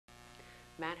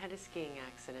Matt had a skiing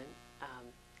accident.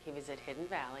 He was at Hidden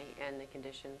Valley, and the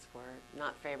conditions were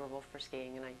not favorable for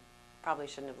skiing, and I probably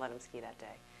shouldn't have let him ski that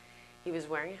day. He was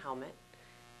wearing a helmet,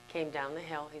 came down the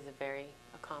hill. He's a very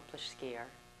accomplished skier.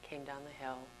 Came down the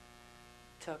hill,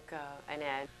 took an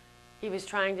edge. He was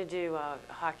trying to do a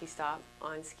hockey stop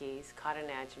on skis, caught an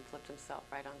edge, and flipped himself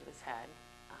right onto his head.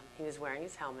 He was wearing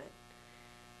his helmet,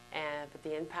 but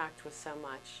the impact was so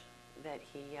much that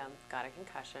he got a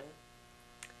concussion,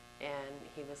 and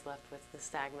he was left with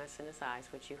nystagmus in his eyes,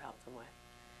 which you helped him with.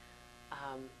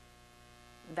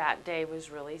 That day was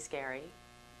really scary.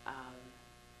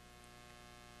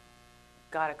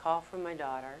 Got a call from my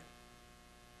daughter.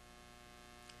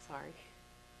 Sorry.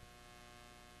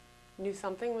 Knew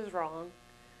something was wrong.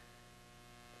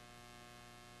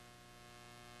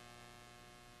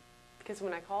 Because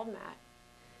when I called Matt,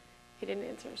 he didn't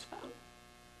answer his phone.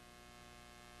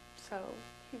 So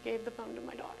he gave the phone to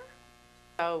my daughter.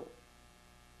 So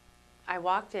I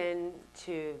walked in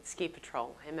to ski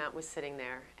patrol, and Matt was sitting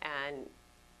there, and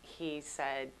he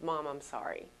said, "Mom, I'm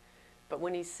sorry." But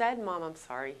when he said, "Mom, I'm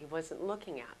sorry," he wasn't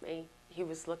looking at me. He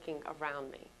was looking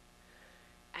around me.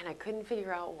 And I couldn't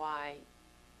figure out why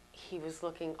he was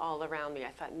looking all around me.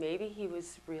 I thought maybe he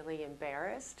was really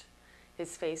embarrassed.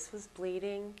 His face was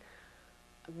bleeding.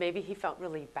 Maybe he felt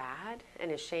really bad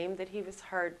and ashamed that he was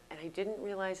hurt. And I didn't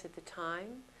realize at the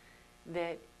time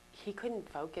that he couldn't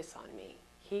focus on me.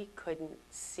 He couldn't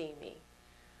see me.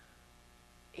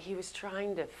 He was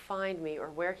trying to find me, or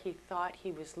where he thought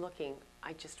he was looking,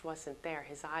 I just wasn't there.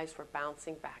 His eyes were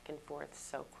bouncing back and forth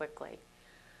so quickly.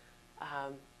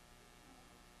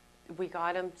 We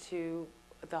got him to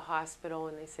the hospital,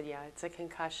 and they said, yeah, it's a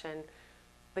concussion,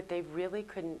 but they really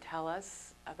couldn't tell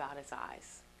us about his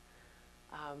eyes.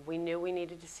 We knew we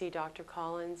needed to see Dr.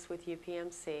 Collins with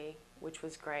UPMC, which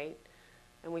was great,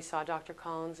 and we saw Dr.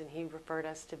 Collins, and he referred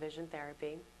us to vision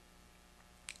therapy,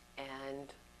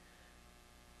 and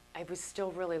I was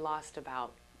still really lost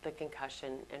about the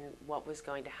concussion and what was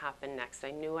going to happen next.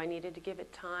 I knew I needed to give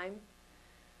it time.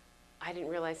 I didn't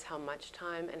realize how much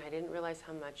time, and I didn't realize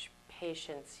how much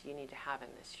patience you need to have in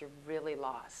this. You're really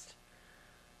lost.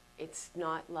 It's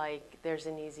not like there's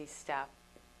an easy step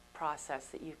process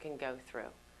that you can go through.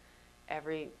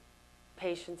 Every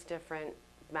patient's different.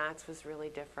 Matt's was really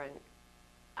different.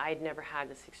 I'd never had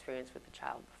this experience with a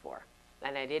child before,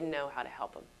 and I didn't know how to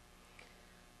help him.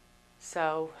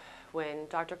 So when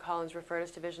Dr. Collins referred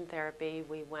us to vision therapy,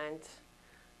 we went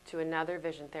to another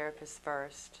vision therapist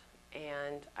first,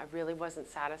 and I really wasn't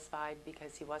satisfied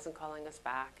because he wasn't calling us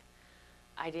back.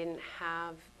 I didn't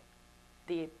have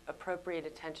the appropriate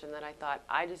attention that I thought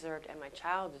I deserved and my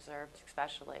child deserved,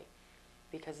 especially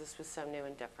because this was so new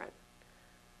and different.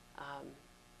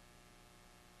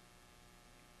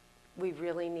 We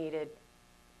really needed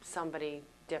somebody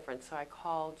different, so I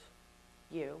called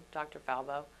you, Dr.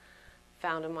 Falbo,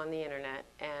 found him on the internet,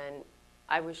 and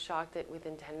I was shocked that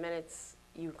within 10 minutes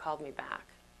you called me back,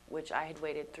 which I had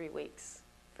waited 3 weeks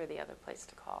for the other place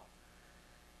to call,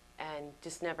 and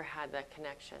just never had that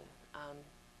connection.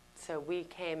 So we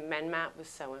came, and Matt was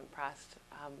so impressed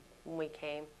when we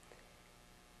came.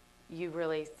 You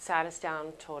really sat us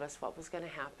down, told us what was going to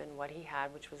happen, what he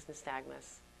had, which was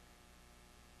nystagmus,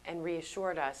 and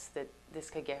reassured us that this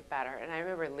could get better. And I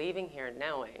remember leaving here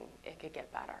knowing it could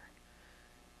get better.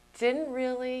 Didn't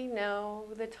really know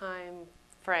the time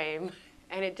frame,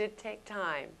 and it did take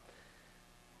time,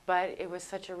 but it was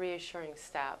such a reassuring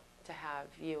step to have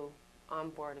you on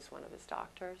board as one of his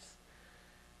doctors,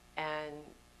 and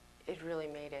it really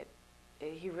made it,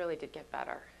 he really did get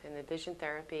better. And the vision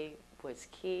therapy was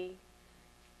key,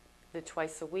 the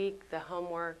twice a week, the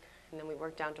homework, and then we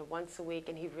worked down to once a week,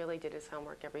 and he really did his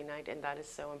homework every night, and that is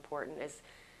so important. As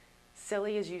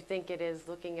silly as you think it is,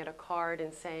 looking at a card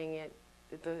and saying it,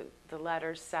 the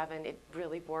letter 7, it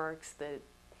really works. The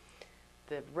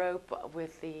rope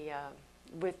with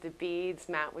the beads,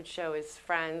 Matt would show his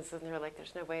friends, and they're like,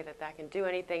 there's no way that that can do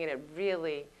anything, and it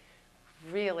really,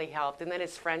 really helped. And then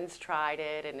his friends tried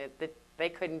it, and they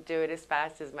couldn't do it as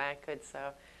fast as Matt could,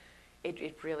 so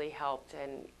it really helped.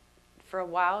 And for a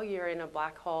while, you're in a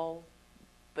black hole,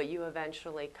 but you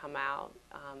eventually come out.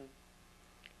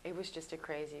 It was just a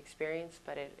crazy experience,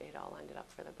 but it all ended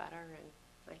up for the better. And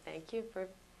I thank you for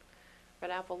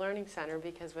Red Apple Learning Center,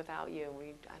 because without you,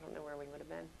 I don't know where we would have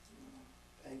been.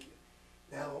 Thank you.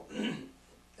 Now,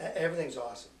 everything's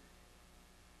awesome.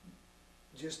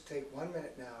 Just take 1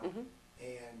 minute now,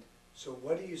 and so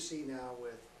what do you see now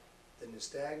with the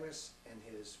nystagmus and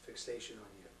his fixation on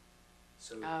you?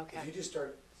 So Okay. if you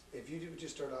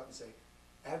just start off and say,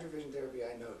 after vision therapy,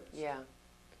 I noticed. Yeah.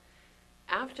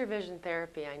 After vision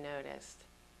therapy, I noticed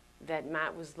that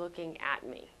Matt was looking at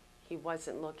me. He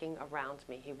wasn't looking around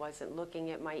me. He wasn't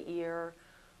looking at my ear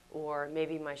or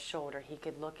maybe my shoulder. He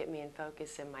could look at me and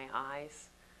focus in my eyes.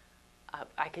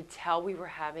 I could tell we were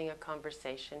having a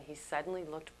conversation. He suddenly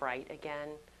looked bright again.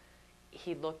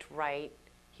 He looked right.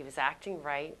 He was acting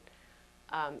right.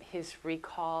 His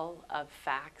recall of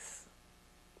facts,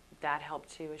 that helped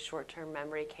too. His short-term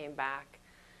memory came back.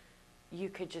 You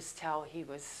could just tell he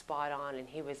was spot on and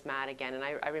he was mad again. And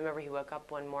I remember he woke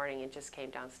up one morning and just came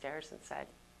downstairs and said,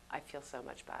 I feel so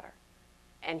much better.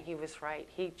 And he was right.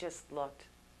 He just looked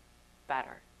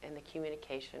better and the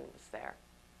communication was there,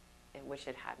 in which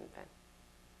it hadn't been.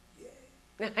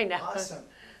 Yay. I know. Awesome.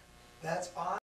 That's awesome.